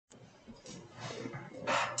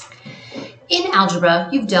In algebra,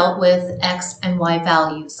 you've dealt with x and y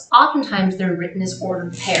values. Oftentimes, they're written as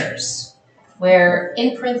ordered pairs, where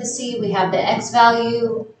in parentheses, we have the x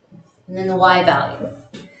value and then the y value.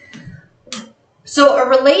 So a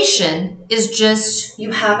relation is just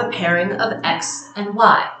you have a pairing of x and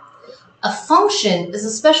y. A function is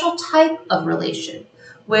a special type of relation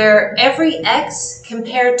where every x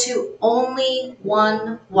compared to only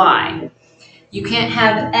one y. You can't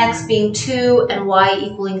have x being 2 and y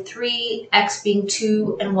equaling 3, x being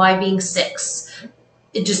 2 and y being 6.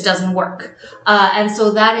 It just doesn't work. And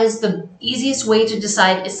so that is the easiest way to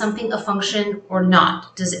decide is something a function or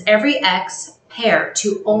not. Does every x pair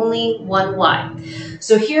to only one y?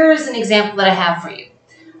 So here is an example that I have for you.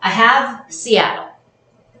 I have Seattle.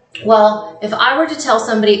 Well, if I were to tell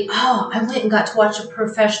somebody, oh, I went and got to watch a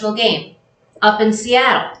professional game up in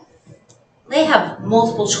Seattle, they have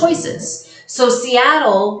multiple choices. So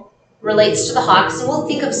Seattle relates to the Hawks, and we'll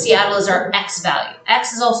think of Seattle as our x value.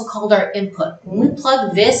 X is also called our input. When we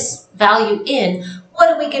plug this value in, what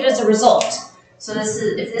do we get as a result? So this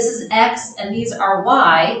is, if this is x and these are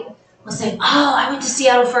y, we'll say, oh, I went to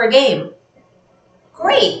Seattle for a game.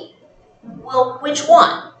 Great. Well, which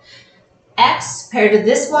one? X paired to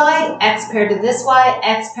this y, x paired to this y,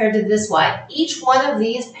 x paired to this y. Each one of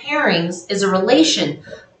these pairings is a relation,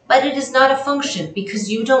 but it is not a function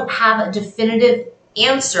because you don't have a definitive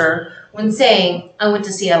answer when saying, I went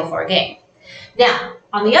to Seattle for a game. Now,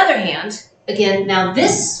 on the other hand, again, now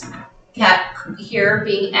this cat here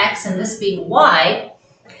being x and this being y,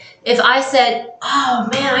 if I said, oh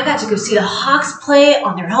man, I got to go see the Hawks play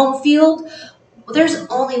on their home field, well, there's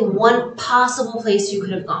only one possible place you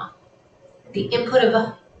could have gone. The input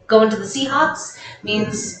of going to the Seahawks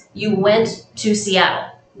means you went to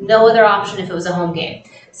Seattle. No other option if it was a home game.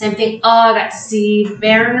 Same thing, oh, I got to see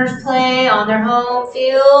Mariners play on their home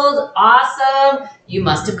field. Awesome. You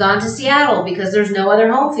must have gone to Seattle because there's no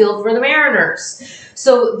other home field for the Mariners.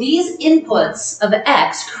 So these inputs of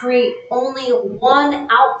x create only one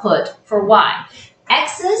output for y.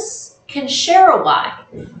 X's can share a y,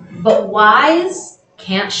 but y's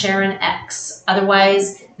can't share an x.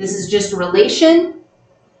 Otherwise, this is just a relation.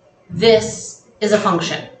 This is a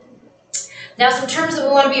function. Now, some terms that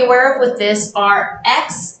we want to be aware of with this are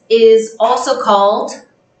x is also called,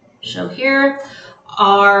 show here,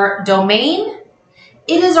 our domain.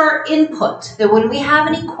 It is our input, that when we have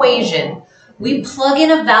an equation, we plug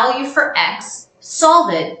in a value for x,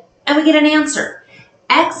 solve it, and we get an answer.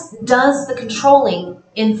 X does the controlling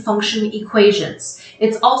in function equations.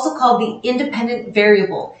 It's also called the independent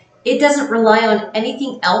variable. It doesn't rely on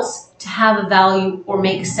anything else to have a value or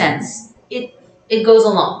make sense. It goes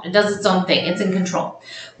alone. It does its own thing. It's in control.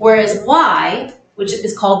 Whereas y, which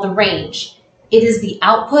is called the range, it is the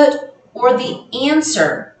output or the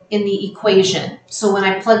answer in the equation. So when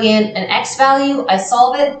I plug in an x value, I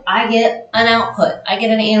solve it, I get an output. I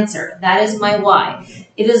get an answer. That is my y.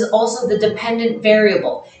 It is also the dependent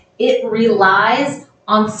variable. It relies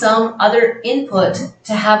on some other input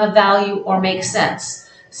to have a value or make sense.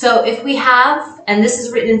 So if we have, and this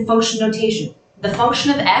is written in function notation, the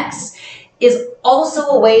function of x is also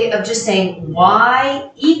a way of just saying y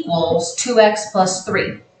equals 2x plus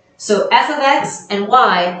 3. So f of x and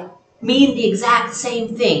y mean the exact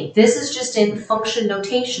same thing. This is just in function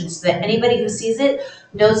notation so that anybody who sees it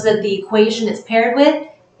knows that the equation it's paired with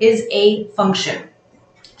is a function.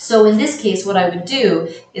 So in this case, what I would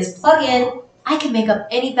do is plug in, I can make up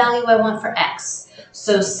any value I want for x.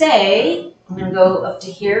 So say, I'm going to go up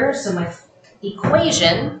to here, so my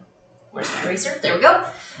equation, where's my eraser? There we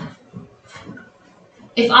go.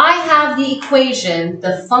 If I have the equation,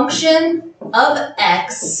 the function of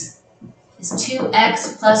x is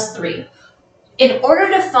 2x plus 3. In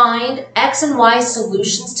order to find x and y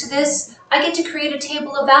solutions to this, I get to create a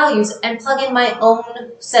table of values and plug in my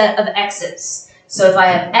own set of x's. So if I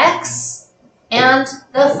have x and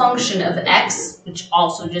the function of x, which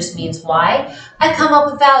also just means y, I come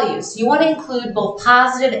up with values. You want to include both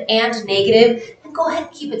positive and negative, and go ahead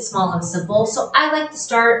and keep it small and simple. So I like to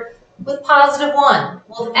start with positive 1.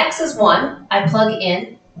 Well, if x is 1, I plug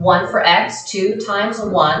in 1 for x, 2 times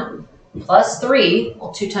 1 plus 3.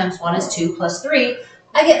 Well, 2 times 1 is 2 plus 3.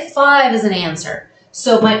 I get 5 as an answer.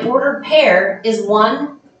 So my ordered pair is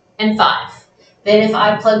 1 and 5. Then if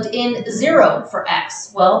I plugged in 0 for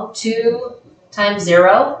x, well, 2 times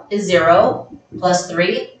 0 is 0 plus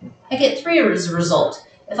 3. I get 3 as a result.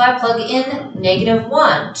 If I plug in negative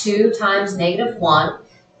 1, 2 times negative 1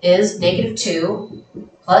 is negative 2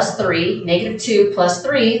 plus 3. Negative 2 plus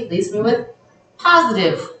 3 leaves me with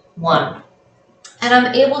positive 1. And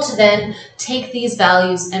I'm able to then take these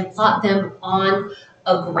values and plot them on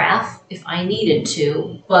a graph if I needed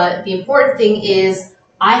to, but the important thing is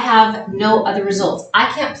I have no other results.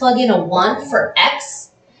 I can't plug in a 1 for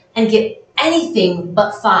x and get anything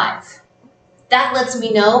but 5. That lets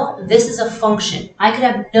me know this is a function. I could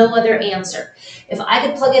have no other answer. If I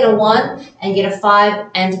could plug in a 1 and get a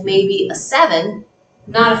 5 and maybe a 7,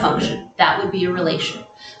 not a function. That would be a relation.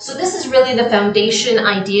 So this is really the foundation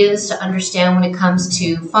ideas to understand when it comes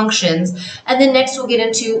to functions. And then next we'll get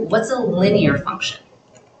into what's a linear function.